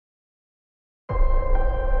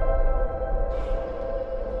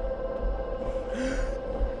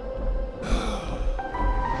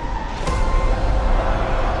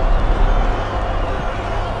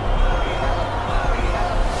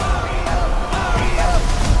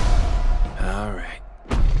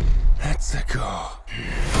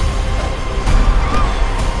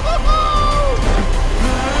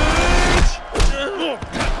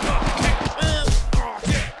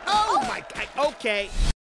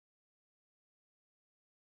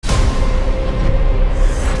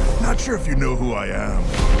Not sure if you know who I am,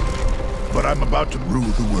 but I'm about to rule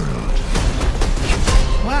the world.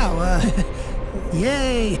 Wow,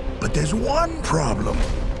 yay. But there's one problem.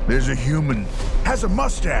 There's a human, has a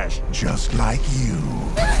mustache, just like you.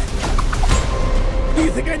 Do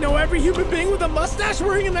you think I know every human being with a mustache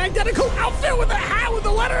wearing an identical outfit with a hat with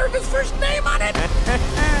the letter of his first name on it?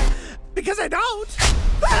 Because I don't.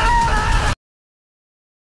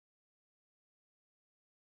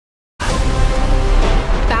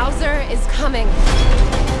 Bowser is coming.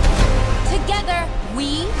 Together,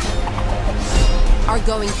 we are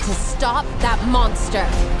going to stop that monster.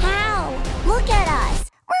 How? Look at us.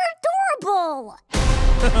 We're adorable.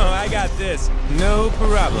 Oh, I got this. No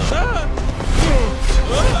problem.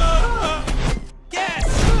 Yes!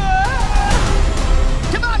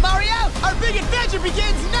 Come on, Mario! Our big adventure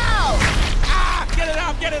begins now! Ah! Get it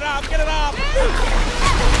off! Get it off! Get it off!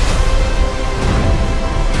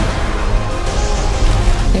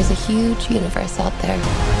 There's a huge universe out there.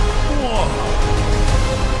 Whoa!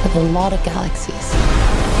 With a lot of galaxies.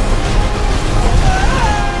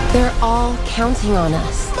 They're all counting on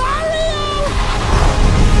us.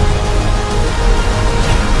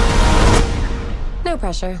 No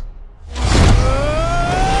pressure.